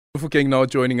Mofokeng now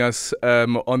joining us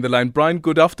on the line. Brian,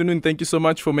 good afternoon. Thank you so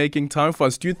much for making time for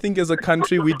us. Do you think as a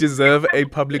country we deserve a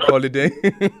public holiday?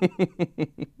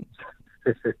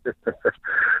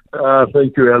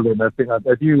 Thank you, Eldon. I think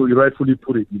you rightfully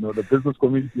put it. The business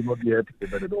community will not be happy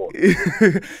with that at all.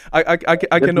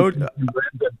 I can only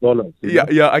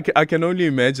I can only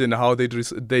imagine how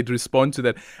they'd respond to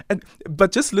that.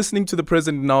 But just listening to the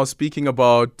president now speaking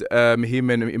about him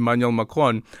and Emmanuel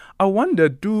Macron, I wonder,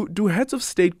 do heads of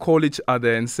state call each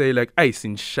other and say like, "Ay,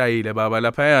 sin shaile baba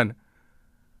lapayan"?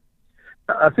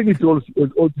 I think it all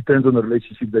depends on the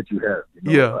relationship that you have.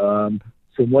 Yeah.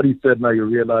 From what he said now, you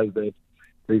realize that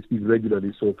they speak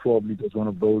regularly, so probably it was one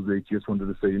of those that just wanted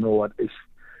to say, you know what,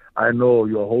 I know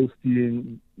you're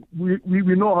hosting.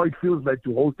 We know how it feels like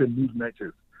to host and lose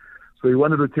matches. So he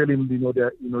wanted to tell him,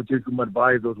 just some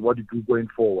advice on what to do going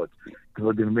forward to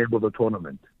the remainder of the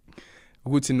tournament.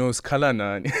 Ukuthi no skhala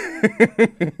nani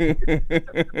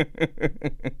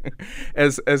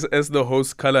as the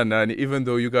host skhala nani, even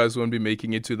though you guys won't be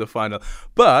making it to the final.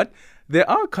 But there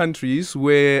are countries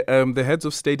where the heads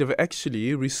of state have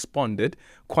actually responded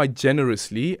quite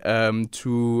generously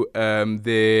to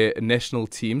their national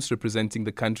teams representing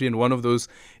the country, and one of those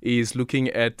is looking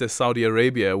at Saudi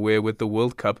Arabia, where with the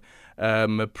World Cup,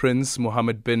 Prince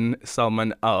Mohammed bin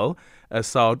Salman Al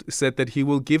Saud said that he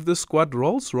will give the squad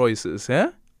Rolls Royces.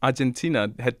 Argentina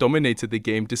had dominated the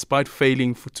game despite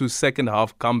failing to second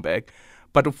half comeback,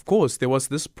 but of course there was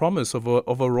this promise of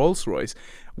a Rolls Royce.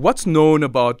 What's known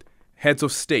about heads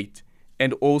of state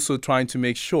and also trying to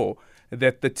make sure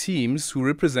that the teams who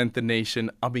represent the nation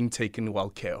are being taken well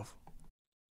care of?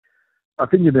 I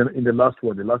think in the last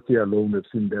year alone, we've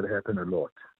seen that happen a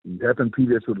lot. It happened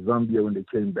previous with Zambia when they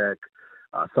came back.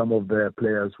 Some of their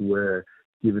players were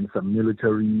given some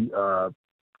military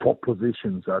top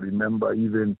positions. I remember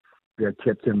even their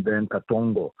captain, Ben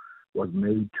Katongo, was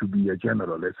made to be a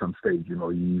general at some stage. He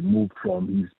moved from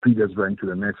his previous rank to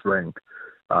the next rank.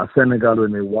 Senegal,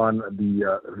 when they won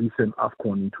the recent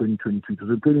AFCON in 2022, it was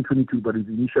in 2022, but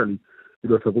initially it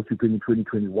was supposed to be in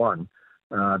 2021.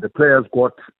 The players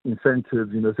got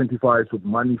incentives, incentivized with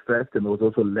money first, and there was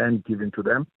also land given to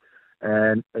them.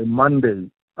 And a Monday,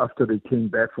 after they came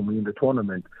back from winning the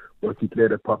tournament, was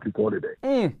declared a public holiday.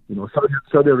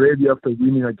 Saudi Arabia, after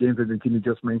winning against Argentina,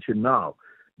 just mentioned now,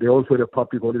 they also had a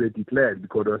public holiday declared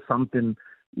because there was something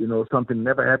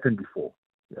never happened before.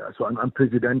 Yeah, so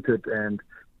unprecedented, and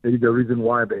that is the reason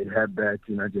why they had that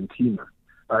in Argentina.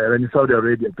 And in Saudi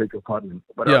Arabia, beg your pardon.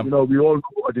 But, we all know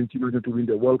Argentina is going to win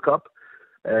the World Cup.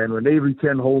 And when they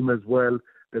return home as well,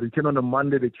 they return on a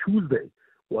Monday. The Tuesday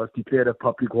was declared a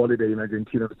public holiday in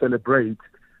Argentina to celebrate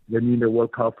the winning the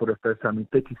World Cup for the first time in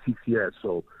 36 years.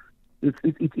 So it's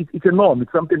a norm.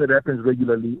 It's something that happens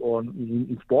regularly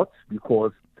in sports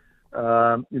because,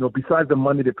 besides the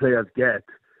money the players get,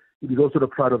 it is also the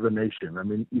pride of the nation. I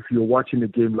mean, if you're watching the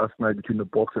game last night between the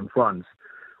Boks and France,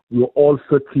 we were all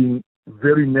sitting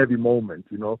very nervy moment,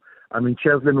 I mean,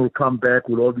 Cheslin will come back,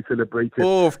 we'll all be celebrating.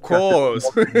 Oh, of course.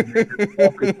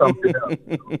 Something else.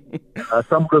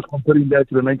 Some was comparing that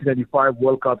to the 1995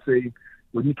 World Cup, saying,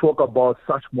 when you talk about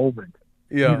such moments,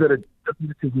 these are the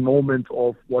definitive moments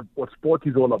of what sport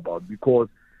is all about, because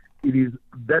it is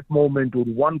that moment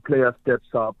when one player steps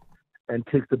up and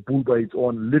takes the bull by its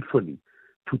own, literally,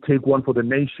 to take one for the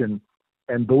nation,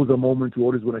 and those are moments you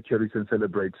always want to cherish and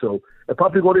celebrate. So a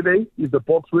public holiday, if the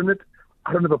Boks win it,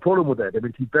 I don't have a problem with that. I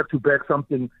mean, he's back-to-back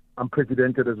something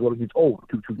unprecedented as well. He's old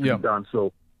to be done.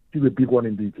 So he's a big one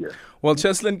indeed here. Well,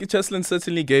 Cheslin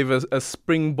certainly gave us a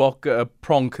Springbok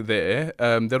pronk there.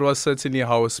 That was certainly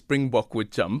how a Springbok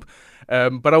would jump.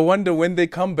 But I wonder when they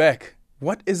come back,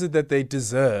 what is it that they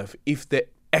deserve if they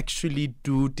actually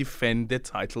do defend their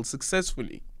title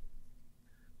successfully?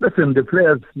 Listen, the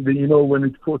players, when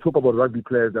we talk about rugby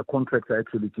players, their contracts are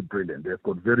actually brilliant. They've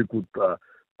got very good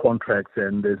contracts,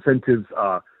 and the incentives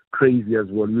are crazy as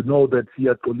well. You know that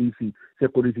Siya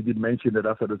Kolisi did mention that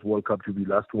after this World Cup should be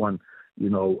last one,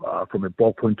 from a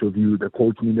ball point of view. The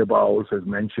coach Mineba also has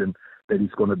mentioned that he's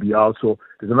going to be out. So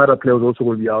there's another player who's also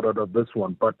going to be out of this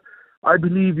one. But I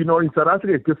believe, in South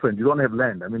Africa it's different. You don't have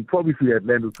land. I mean, probably if you had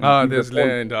land... there's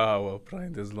land. Well,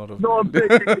 Brian, there's a lot of land. No, I'm saying,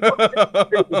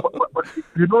 but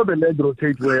you know the land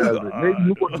rotates where maybe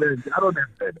you got land. I don't have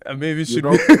land. Maybe it should be...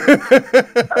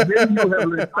 maybe you have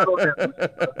land. I don't have land.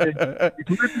 It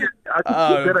would be a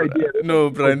better idea.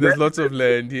 No, Brian, there's lots of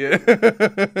land here.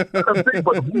 I'm saying,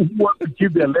 but who wants to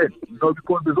keep their land?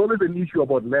 Because there's always an issue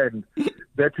about land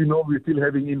that, we're still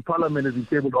having in Parliament as we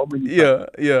tabled how many times.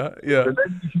 The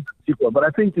land issue. But I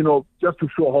think, just to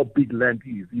show how big land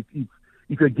is,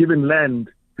 if you're given land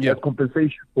as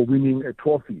compensation for winning a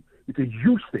trophy, it's a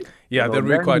huge thing. Yeah, that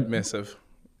would be quite massive.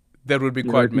 That would be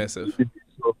quite massive.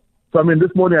 So I mean,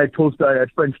 this morning I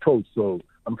had French toast, so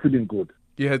I'm feeling good.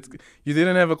 You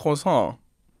didn't have a croissant?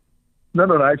 No,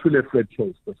 I actually have French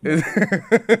toast.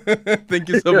 Thank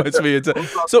you so much for your time.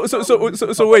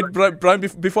 So wait, Brian,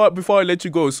 before I let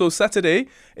you go. So Saturday,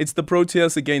 it's the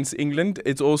Proteas against England.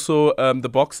 It's also the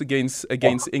Boks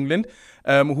against England.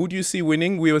 Who do you see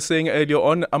winning? We were saying earlier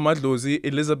on, Amadlozi,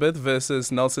 Elizabeth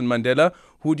versus Nelson Mandela.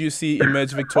 Who do you see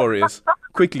emerge victorious?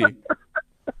 Quickly.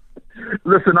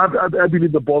 Listen, I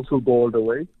believe the Boks will go all the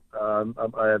way.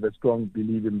 I have a strong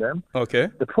belief in them. Okay.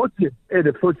 The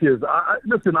Proteas.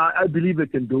 I believe they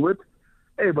can do it.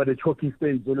 Hey, but the choking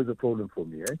stage is always a problem for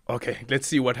me. Okay, let's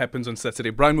see what happens on Saturday.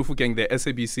 Brian Mofokeng, the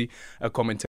SABC commentator.